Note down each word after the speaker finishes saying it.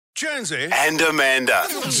Jonesy and Amanda.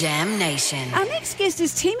 Jam Nation. Our next guest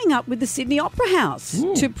is teaming up with the Sydney Opera House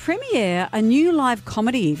to premiere a new live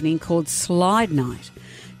comedy evening called Slide Night.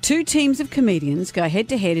 Two teams of comedians go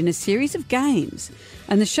head-to-head in a series of games.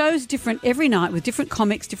 And the show's different every night with different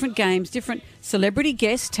comics, different games, different celebrity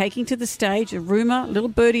guests taking to the stage. A rumour, little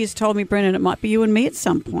birdie has told me, Brennan, it might be you and me at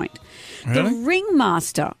some point. Really? The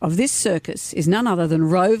ringmaster of this circus is none other than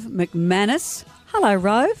ROVE McMANUS. Hello,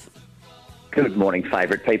 ROVE. Good morning,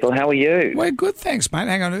 favourite people. How are you? We're good, thanks, mate.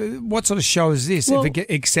 Hang on. What sort of show is this Well- if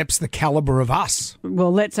it accepts the calibre of us?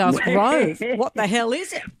 Well, let's ask ROVE. What the hell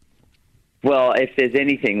is it? Well, if there's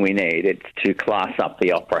anything we need, it's to class up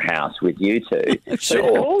the Opera House with you two.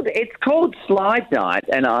 Sure. It's called Slide Night,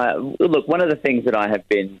 and look, one of the things that I have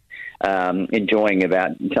been enjoying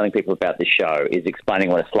about telling people about the show is explaining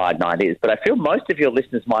what a slide night is. But I feel most of your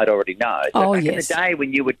listeners might already know. So back in the day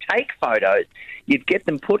when you would take photos, you'd get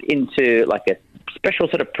them put into like a special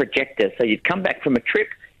sort of projector. So you'd come back from a trip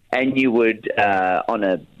and you would, on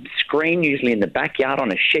a screen, usually in the backyard,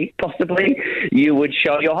 on a sheet possibly, you would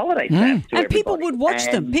show your holiday snaps to And people everybody. would watch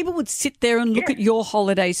them. People would sit there and look at your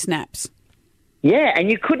holiday snaps. Yeah, and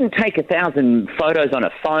you couldn't take 1,000 photos on a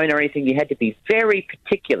phone or anything. You had to be very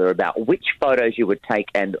particular about which photos you would take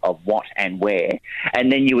and of what and where.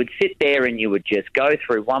 And then you would sit there and you would just go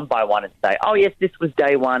through one by one and say, oh, yes, this was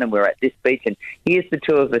day one and we're at this beach and here's the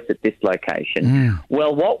two of us at this location.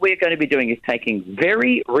 Well, what we're going to be doing is taking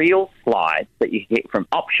very real slides that you get from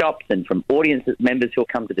op shops and from audience members who'll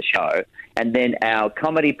come to the show. And then our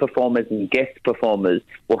comedy performers and guest performers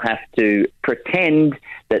will have to pretend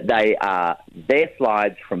that they are their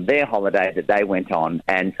slides from their holiday that they went on.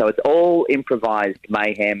 And so it's all improvised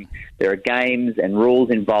mayhem. There are games and rules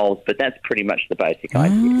involved, but that's pretty much the basic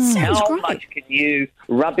idea. How much can you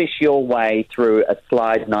rubbish your way through a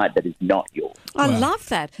slide night that is not yours? I love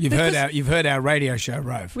that. You've heard our radio show,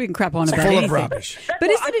 Rove. We can crap on It's about full anything. of rubbish. But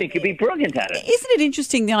I think you'd be brilliant at it. Isn't it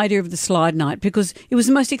interesting, the idea of the slide night? Because it was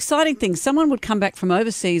the most exciting thing. Someone would come back from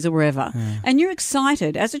overseas or wherever, and you're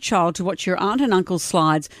excited as a child to watch your aunt and uncle's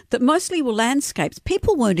slides that mostly were landscapes.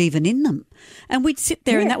 People weren't even in them. And we'd sit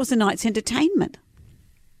there and that was a night's entertainment.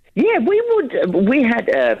 Yeah, we would. We had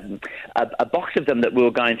a box of them that we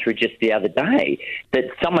were going through just the other day that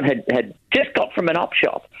someone had just got from an op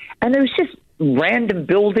shop, and there was just random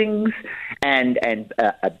buildings and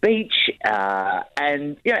a beach,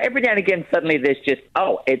 and every now and again suddenly there's just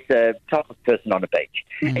it's a topless person on a beach.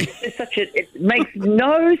 It's such it makes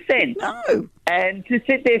no sense. No. And to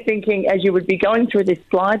sit there thinking, as you would be going through this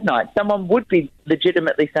slide night, someone would be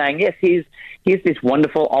legitimately saying, yes, here's this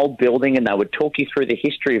wonderful old building, and they would talk you through the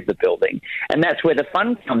history of the building. And that's where the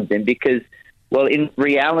fun comes in because, well, in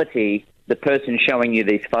reality, the person showing you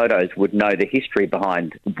these photos would know the history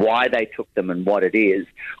behind why they took them and what it is.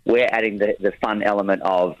 We're adding the fun element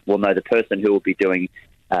of, well, no, the person who will be doing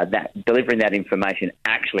delivering that information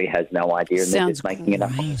actually has no idea, and they're just making it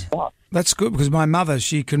up on the spot. That's good because my mother,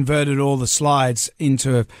 she converted all the slides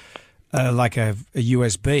into like a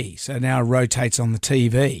USB, so now it rotates on the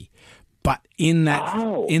TV. But in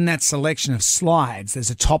that selection of slides,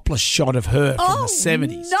 there's a topless shot of her from the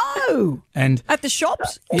 70s. No, and at the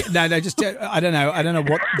shops. No, just I don't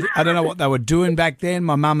know what they were doing back then.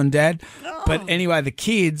 My mum and dad, but anyway, the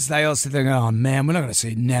kids they all sit there going, "Oh man, we're not going to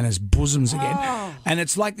see Nana's bosoms again." And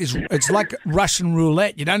it's like this. It's like Russian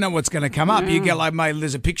roulette. You don't know what's going to come up. You get like, mate,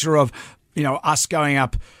 there's a picture of us going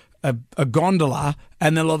up a gondola,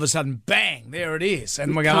 and then all of a sudden, bang, there it is.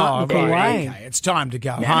 And we're going, okay, it's time to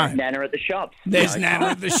go home. Nana at the shops. There's Nana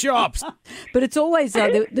at the shops. But it's always,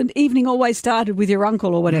 the evening always started with your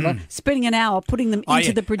uncle or whatever, spending an hour putting them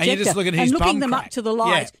into the projector and you just look at his looking bum them crack. up to the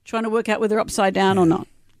light, trying to work out whether they're upside down or not.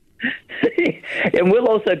 And we'll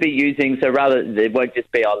also be using, so rather, it won't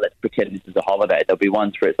just be, let's pretend this is a holiday. There'll be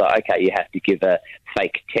ones where it's like, okay, you have to give a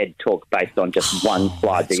fake TED talk based on just one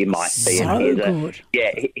slide that you might see. So and good.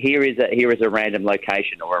 Here is a random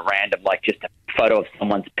location or a random, like just a photo of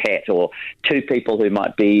someone's pet or two people who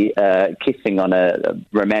might be kissing on a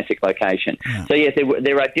romantic location. Yeah. So, yes,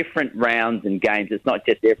 there are different rounds and games. It's not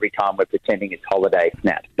just every time we're pretending it's holiday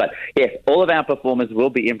snaps. But, yes, all of our performers will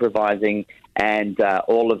be improvising and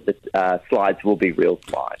all of the slides will be real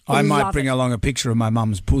slides. I might bring along a picture of my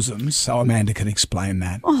mum's bosoms so Amanda can explain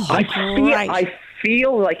that. Oh, I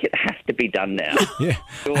feel like it has to be done now. Yeah,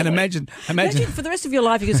 and imagine For the rest of your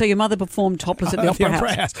life, you can say your mother performed topless at the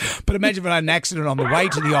Opera House. But imagine if I had an accident on the way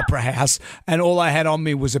to the Opera House and all I had on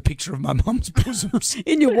me was a picture of my mum's bosoms.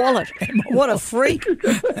 In your wallet. What a freak.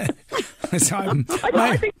 So,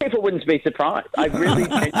 I think people wouldn't be surprised. I really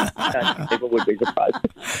think people would be surprised.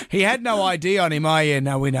 he had no ID on him. Oh, yeah,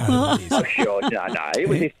 no, we know who it is. Oh, sure. No. It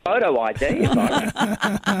was his photo ID.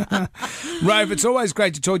 Rove, it's always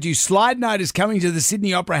great to talk to you. Slide Night is coming to the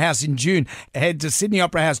Sydney Opera House in June. Head to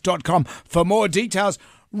sydneyoperahouse.com for more details.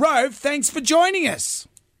 Rove, thanks for joining us.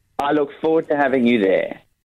 I look forward to having you there.